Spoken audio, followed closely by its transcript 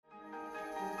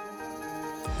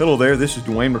Hello there, this is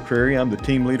Dwayne McCrary. I'm the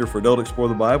team leader for Adult Explore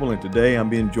the Bible, and today I'm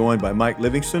being joined by Mike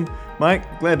Livingston.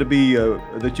 Mike, glad to be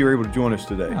that you're able to join us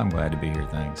today. I'm glad to be here,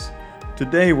 thanks.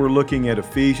 Today we're looking at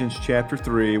Ephesians chapter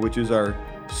 3, which is our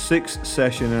sixth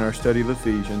session in our study of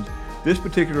Ephesians. This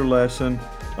particular lesson,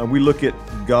 we look at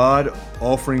God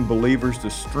offering believers the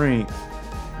strength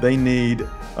they need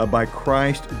by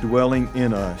Christ dwelling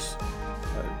in us.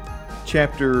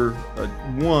 Chapter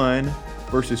 1,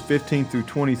 verses 15 through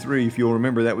 23, if you'll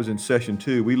remember, that was in session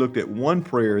 2. We looked at one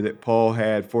prayer that Paul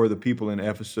had for the people in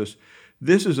Ephesus.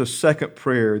 This is a second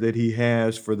prayer that he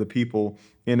has for the people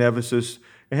in Ephesus.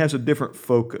 It has a different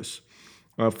focus.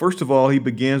 First of all, he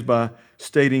begins by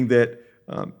stating that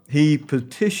he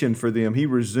petitioned for them. He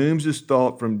resumes his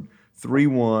thought from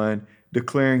 3:1,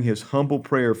 declaring his humble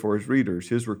prayer for his readers.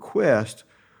 His request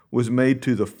was made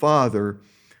to the Father,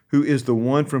 who is the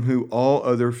one from whom all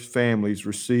other families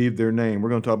receive their name. We're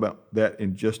going to talk about that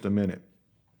in just a minute.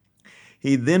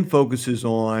 He then focuses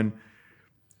on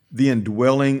the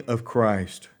indwelling of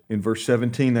Christ. In verse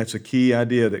 17, that's a key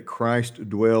idea, that Christ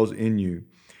dwells in you.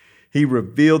 He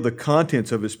revealed the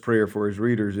contents of his prayer for his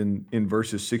readers in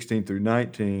verses 16 through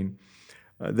 19,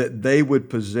 that they would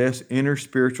possess inner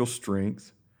spiritual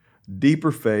strength,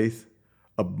 deeper faith,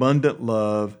 abundant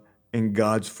love, and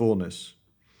God's fullness.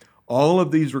 All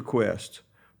of these requests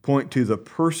point to the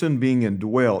person being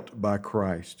indwelt by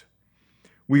Christ.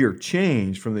 We are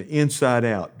changed from the inside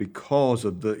out because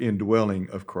of the indwelling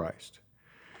of Christ.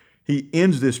 He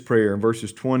ends this prayer in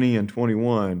verses 20 and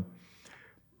 21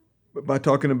 by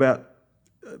talking about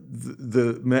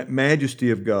the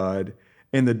majesty of God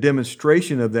and the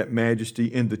demonstration of that majesty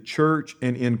in the church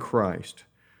and in Christ.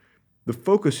 The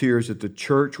focus here is that the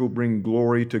church will bring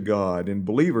glory to God, and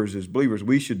as believers,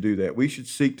 we should do that. We should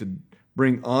seek to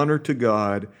bring honor to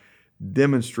God,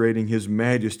 demonstrating His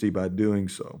majesty by doing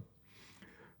so.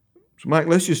 So, Mike,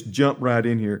 let's just jump right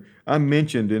in here. I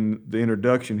mentioned in the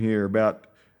introduction here about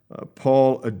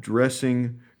Paul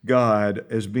addressing God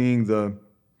as being the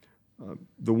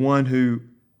one who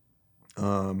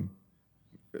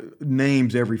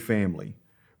names every family.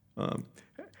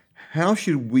 How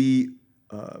should we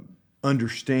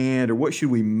understand, or what should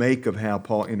we make of how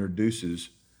Paul introduces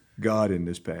God in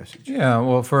this passage? Yeah,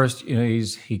 well, first,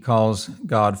 he calls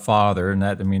God Father, and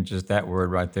that, just that word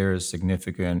right there is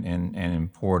significant and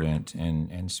important,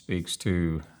 and speaks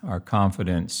to our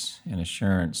confidence and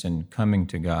assurance in coming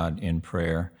to God in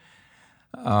prayer,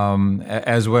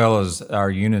 as well as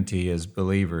our unity as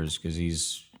believers, because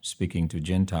he's speaking to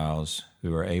Gentiles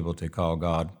who are able to call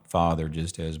God Father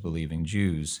just as believing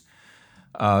Jews.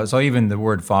 So even the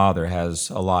word Father has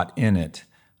a lot in it.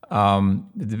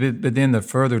 But then the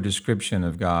further description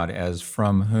of God as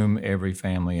from whom every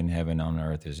family in heaven and on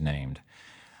earth is named.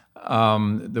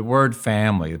 The word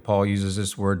family, Paul uses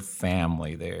this word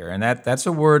family there, and that's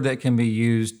a word that can be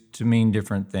used to mean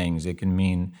different things. It can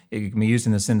be used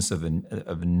in the sense of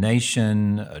a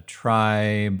nation, a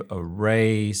tribe, a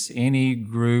race. Any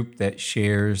group that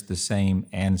shares the same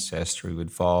ancestry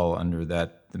would fall under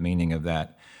the meaning of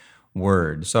that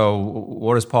word. So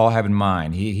what does Paul have in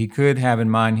mind? He could have in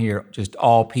mind here just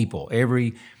all people,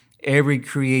 every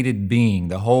created being,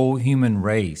 the whole human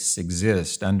race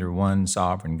exists under one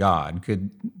sovereign God,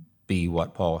 could be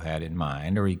what Paul had in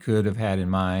mind. Or he could have had in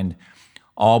mind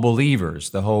all believers,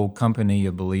 the whole company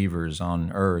of believers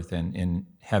on earth and in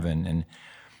heaven.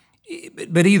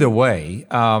 But either way,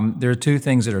 there are two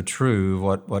things that are true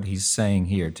of what he's saying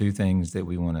here, two things that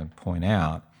we want to point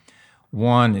out.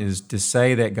 One is to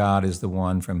say that God is the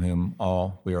one from whom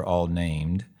we are all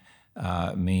named,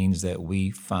 means that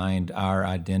we find our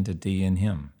identity in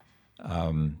Him.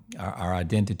 Our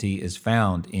identity is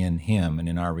found in Him and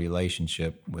in our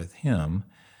relationship with Him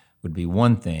would be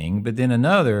one thing. But then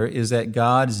another is that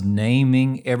God's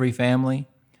naming every family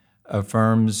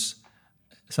affirms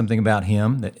something about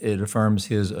Him, that it affirms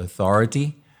His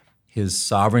authority, His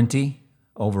sovereignty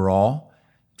overall.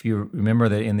 If you remember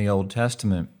that in the Old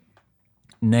Testament,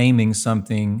 naming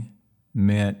something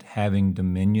meant having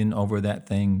dominion over that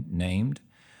thing named.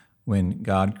 When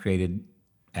God created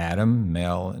Adam,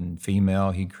 male and female,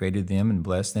 He created them and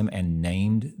blessed them and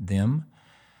named them.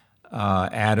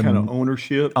 Adam, kind of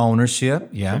ownership? Ownership,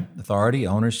 yeah. Okay. Authority,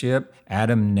 ownership.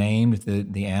 Adam named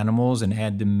the animals and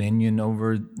had dominion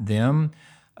over them.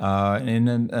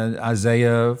 In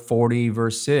Isaiah 40,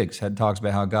 verse 6, it talks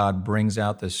about how God brings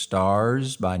out the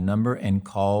stars by number and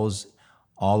calls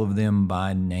all of them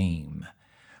by name.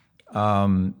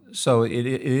 So it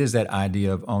is that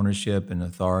idea of ownership and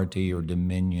authority or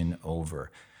dominion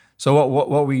over. So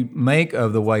what we make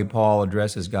of the way Paul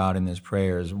addresses God in this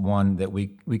prayer is one that we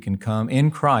can come,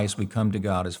 in Christ, we come to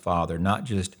God as Father, not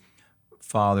just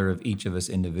Father of each of us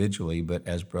individually, but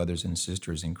as brothers and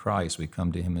sisters in Christ, we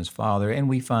come to him as Father, and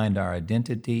we find our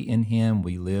identity in him.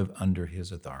 We live under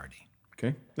his authority.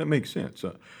 Okay, that makes sense.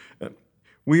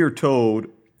 We are told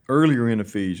earlier in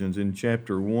Ephesians, in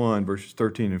chapter 1, verses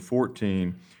 13 and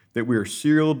 14, that we are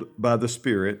sealed by the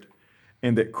Spirit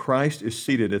and that Christ is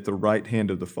seated at the right hand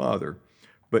of the Father.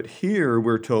 But here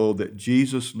we're told that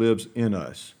Jesus lives in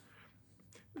us.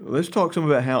 Let's talk some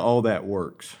about how all that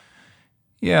works.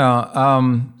 Yeah,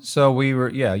 so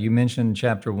you mentioned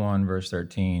chapter 1, verse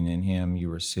 13. In him you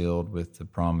were sealed with the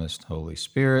promised Holy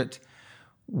Spirit.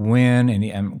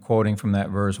 I'm quoting from that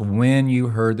verse, when you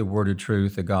heard the word of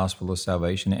truth, the gospel of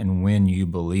salvation, and when you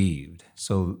believed.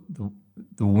 So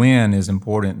the when is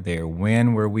important there.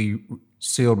 When were we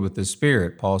sealed with the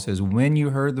Spirit? Paul says, when you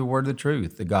heard the word of the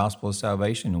truth, the gospel of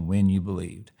salvation, and when you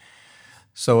believed.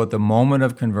 So at the moment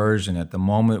of conversion, at the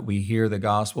moment we hear the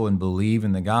gospel and believe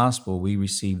in the gospel, we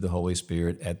receive the Holy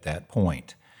Spirit at that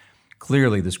point.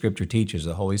 Clearly, the Scripture teaches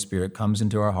the Holy Spirit comes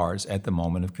into our hearts at the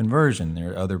moment of conversion.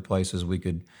 There are other places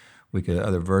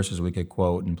other verses we could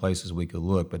quote and places we could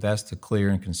look, but that's the clear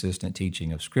and consistent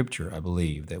teaching of Scripture, I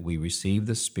believe, that we receive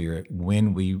the Spirit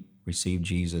when we receive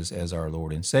Jesus as our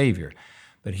Lord and Savior.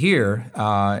 But here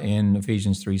in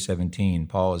Ephesians 3:17,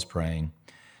 Paul is praying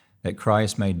that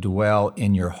Christ may dwell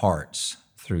in your hearts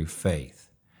through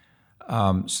faith.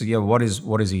 What is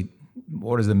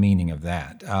the meaning of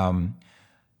that?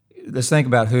 Let's think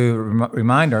about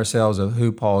remind ourselves of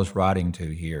who Paul is writing to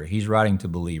here. He's writing to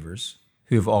believers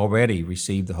who have already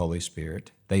received the Holy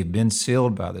Spirit. They've been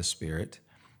sealed by the Spirit.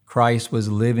 Christ was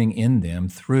living in them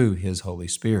through his Holy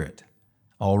Spirit.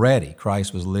 Already,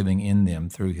 Christ was living in them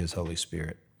through his Holy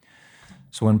Spirit.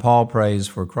 So when Paul prays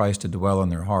for Christ to dwell in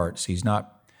their hearts, he's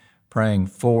not praying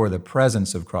for the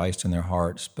presence of Christ in their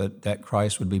hearts, but that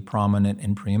Christ would be prominent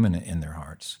and preeminent in their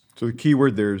hearts. So the key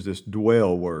word there is this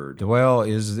dwell word. Dwell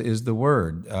is the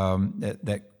word,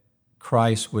 that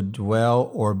Christ would dwell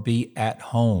or be at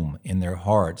home in their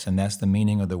hearts, and that's the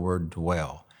meaning of the word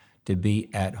dwell, to be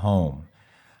at home,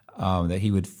 that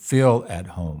he would feel at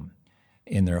home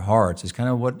in their hearts is kind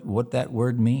of what that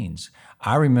word means.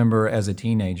 I remember as a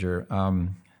teenager,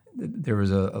 there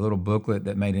was a little booklet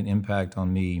that made an impact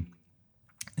on me.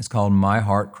 It's called My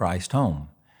Heart, Christ Home.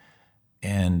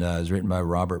 And it was written by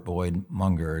Robert Boyd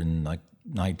Munger in like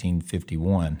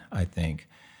 1951, I think.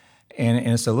 And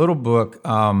it's a little book,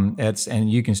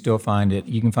 and you can still find it.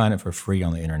 You can find it for free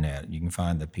on the internet. You can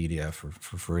find the PDF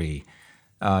for free.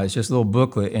 It's just a little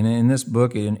booklet. And in this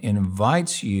book, it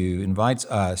invites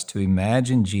us to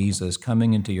imagine Jesus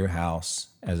coming into your house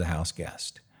as a house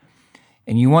guest.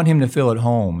 And you want him to feel at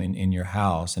home in your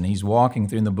house. And he's walking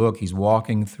through, in the book, he's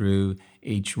walking through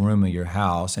each room of your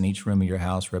house, and each room of your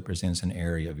house represents an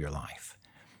area of your life.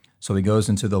 So he goes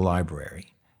into the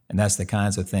library, and that's the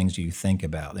kinds of things you think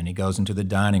about. Then he goes into the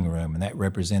dining room, and that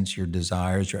represents your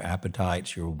desires, your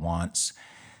appetites, your wants.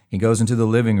 He goes into the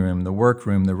living room, the work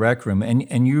room, the rec room,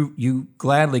 and you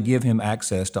gladly give him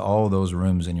access to all of those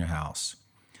rooms in your house.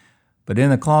 But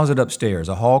in the closet upstairs,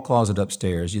 a hall closet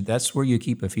upstairs, that's where you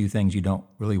keep a few things you don't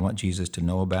really want Jesus to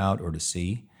know about or to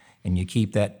see. And you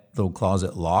keep that little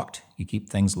closet locked. You keep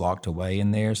things locked away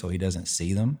in there so he doesn't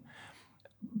see them.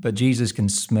 But Jesus can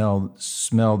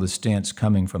smell the stench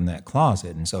coming from that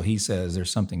closet. And so he says, there's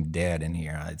something dead in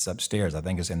here. It's upstairs. I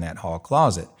think it's in that hall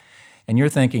closet. And you're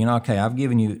thinking, okay, I've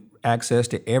given you access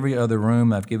to every other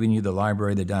room. I've given you the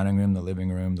library, the dining room, the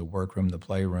living room, the workroom, the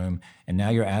playroom, and now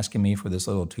you're asking me for this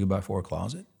little 2x4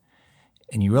 closet?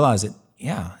 And you realize that,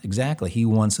 yeah, exactly, he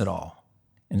wants it all.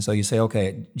 And so you say,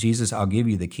 okay, Jesus, I'll give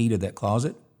you the key to that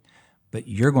closet, but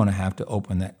you're going to have to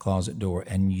open that closet door,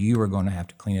 and you are going to have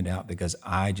to clean it out because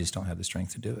I just don't have the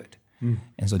strength to do it.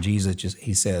 And so Jesus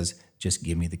he says, just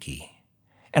give me the key.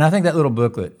 And I think that little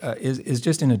booklet is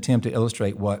just an attempt to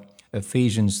illustrate what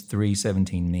Ephesians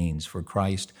 3:17 means. For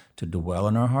Christ to dwell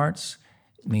in our hearts,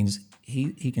 it means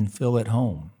he can feel at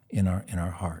home in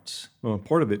our hearts. Well,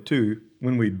 part of it too,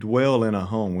 when we dwell in a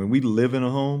home, when we live in a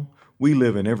home, we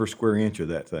live in every square inch of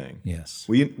that thing. Yes.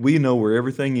 We know where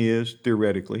everything is,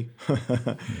 theoretically.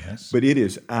 Yes. But it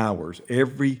is ours.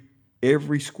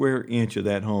 Every square inch of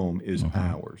that home is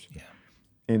ours. Yeah.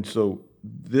 And so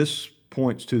this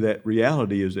points to that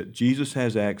reality is that Jesus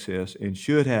has access and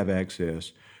should have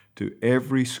access to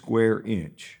every square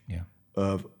inch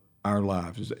of our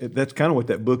lives. That's kind of what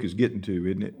that book is getting to,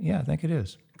 isn't it? Yeah, I think it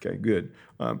is. Okay, good.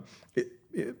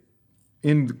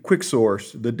 In the Quick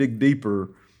Source, the Dig Deeper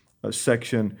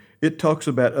section, it talks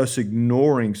about us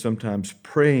ignoring sometimes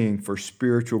praying for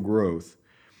spiritual growth.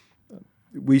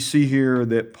 We see here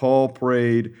that Paul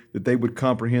prayed that they would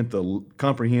comprehend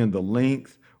the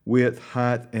length, width,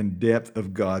 height, and depth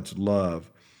of God's love.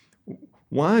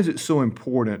 Why is it so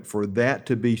important for that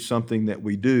to be something that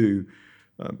we do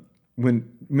when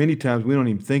many times we don't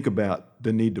even think about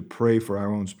the need to pray for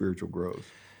our own spiritual growth?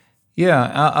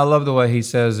 Yeah, I love the way he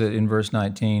says it in verse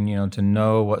 19, to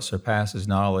know what surpasses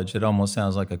knowledge. It almost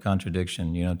sounds like a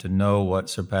contradiction, to know what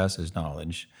surpasses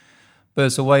knowledge. But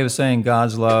it's a way of saying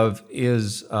God's love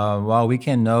is, while we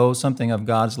can know something of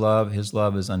God's love, his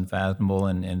love is unfathomable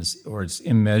or it's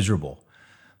immeasurable.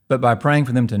 But by praying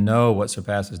for them to know what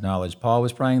surpasses knowledge, Paul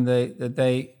was praying that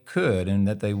they could and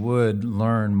that they would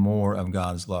learn more of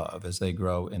God's love as they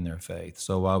grow in their faith.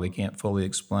 So while we can't fully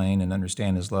explain and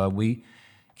understand his love, we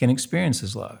can experience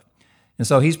his love. And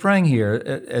so he's praying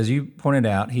here, as you pointed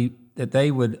out, that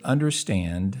they would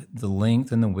understand the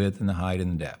length and the width and the height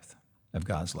and the depth of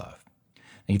God's love.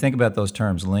 And you think about those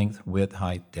terms, length, width,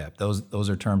 height, depth. Those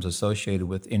are terms associated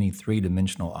with any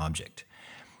three-dimensional object.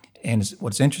 And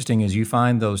what's interesting is you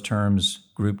find those terms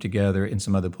grouped together in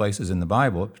some other places in the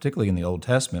Bible, particularly in the Old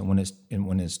Testament,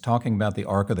 when it's talking about the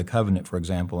Ark of the Covenant, for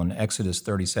example, in Exodus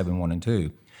 37, 1 and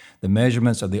 2. The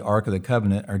measurements of the Ark of the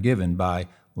Covenant are given by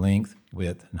length,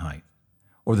 width, and height.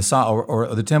 Or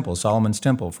the temple, Solomon's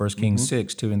temple, 1 Kings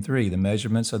 6, 2 and 3. The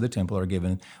measurements of the temple are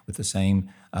given with the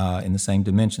same in the same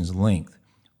dimensions, length,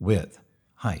 width,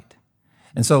 height.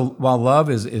 And so while love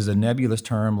is a nebulous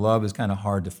term, love is kind of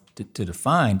hard to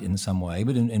define in some way,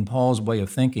 but in Paul's way of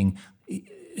thinking,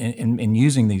 in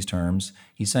using these terms,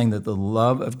 he's saying that the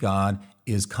love of God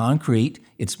is concrete,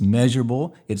 it's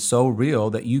measurable, it's so real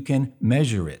that you can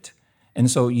measure it. And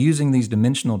so using these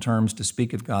dimensional terms to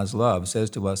speak of God's love says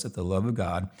to us that the love of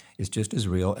God is just as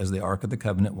real as the Ark of the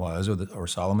Covenant was or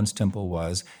Solomon's temple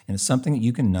was, and it's something that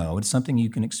you can know, it's something you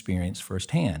can experience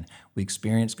firsthand. We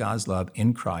experience God's love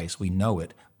in Christ. We know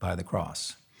it by the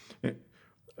cross.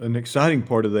 An exciting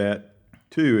part of that,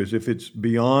 too, is if it's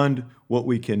beyond what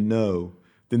we can know,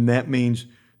 then that means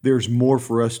there's more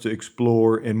for us to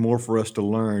explore and more for us to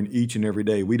learn each and every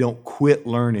day. We don't quit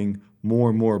learning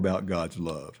more and more about God's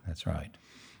love. That's right.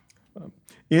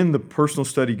 In the Personal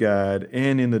Study Guide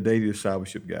and in the Daily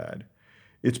Discipleship Guide,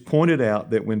 it's pointed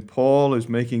out that when Paul is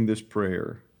making this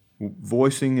prayer,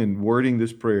 voicing and wording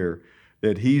this prayer,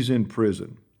 that he's in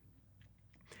prison,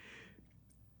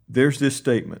 there's this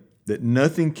statement that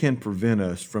nothing can prevent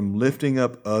us from lifting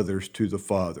up others to the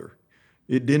Father.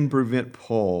 It didn't prevent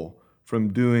Paul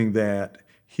from doing that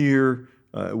here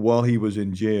while he was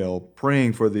in jail,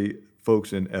 praying for the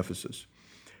folks in Ephesus.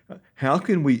 How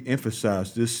can we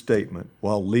emphasize this statement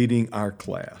while leading our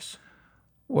class?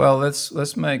 Well,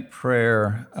 let's make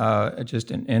prayer just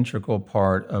an integral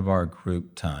part of our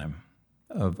group time,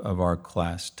 of our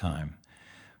class time.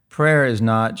 Prayer is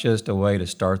not just a way to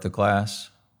start the class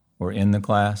or end the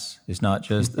class. It's not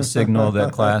just a signal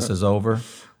that class is over.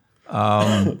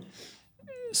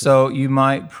 So you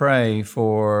might pray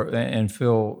for and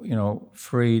feel,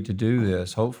 free to do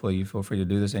this. Hopefully you feel free to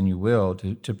do this, and you will,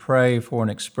 to pray for an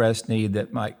expressed need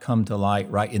that might come to light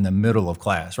right in the middle of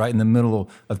class, right in the middle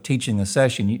of teaching a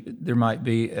session. There might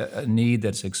be a need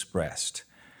that's expressed.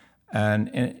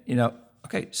 And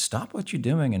okay, stop what you're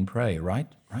doing and pray right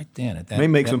then at that. May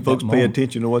make some folks pay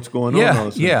attention to what's going on.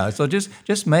 Also. Yeah. So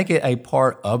just make it a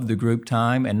part of the group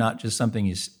time and not just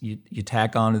something you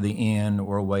tack on to the end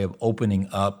or a way of opening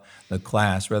up the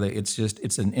class. Rather, it's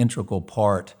an integral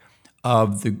part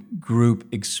of the group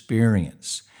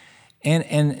experience.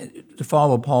 And to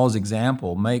follow Paul's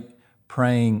example, make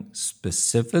praying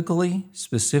specific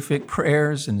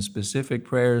prayers and specific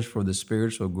prayers for the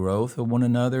spiritual growth of one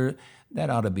another. That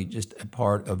ought to be just a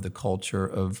part of the culture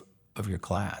of your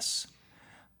class.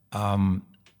 We're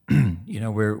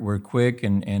quick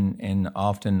and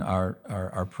often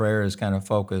our prayer is kind of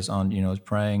focused on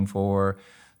praying for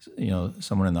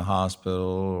someone in the hospital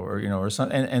or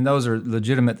some, and those are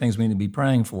legitimate things we need to be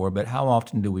praying for. But how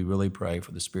often do we really pray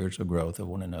for the spiritual growth of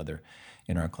one another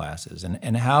in our classes?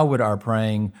 And how would our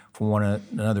praying for one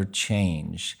another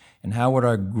change? And how would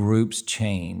our groups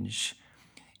change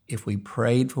if we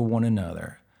prayed for one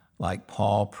another like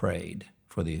Paul prayed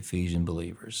for the Ephesian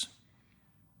believers?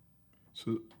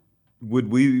 So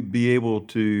would we be able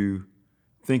to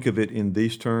think of it in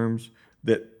these terms,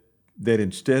 that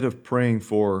instead of praying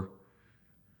for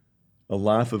a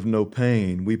life of no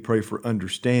pain, we pray for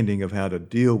understanding of how to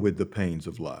deal with the pains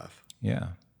of life? Yeah.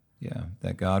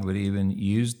 That God would even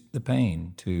use the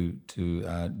pain to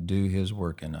do His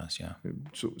work in us. Yeah.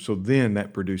 So then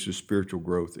that produces spiritual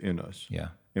growth in us. Yeah.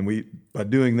 And by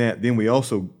doing that, then we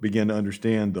also begin to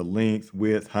understand the length,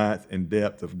 width, height, and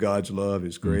depth of God's love,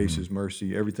 His grace, His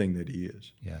mercy, everything that He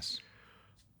is. Yes.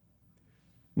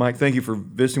 Mike, thank you for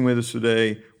visiting with us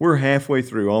today. We're halfway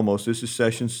through almost. This is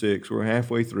session 6. We're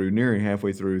halfway through, nearing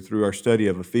halfway through our study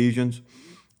of Ephesians.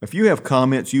 If you have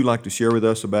comments you'd like to share with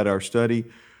us about our study,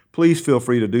 please feel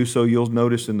free to do so. You'll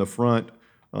notice in the front,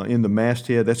 in the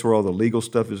masthead, that's where all the legal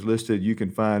stuff is listed. You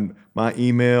can find my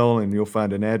email, and you'll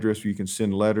find an address where you can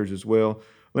send letters as well.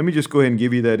 Let me just go ahead and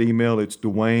give you that email. It's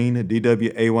Dwayne,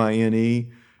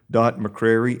 D-W-A-Y-N-E,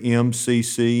 .McCrary,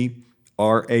 M-C-C-R-A-R-Y,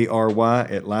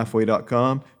 at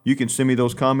lifeway.com. You can send me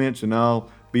those comments, and I'll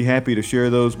be happy to share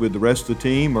those with the rest of the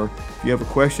team. Or if you have a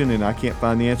question and I can't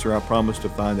find the answer, I promise to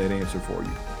find that answer for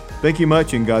you. Thank you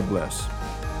much, and God bless.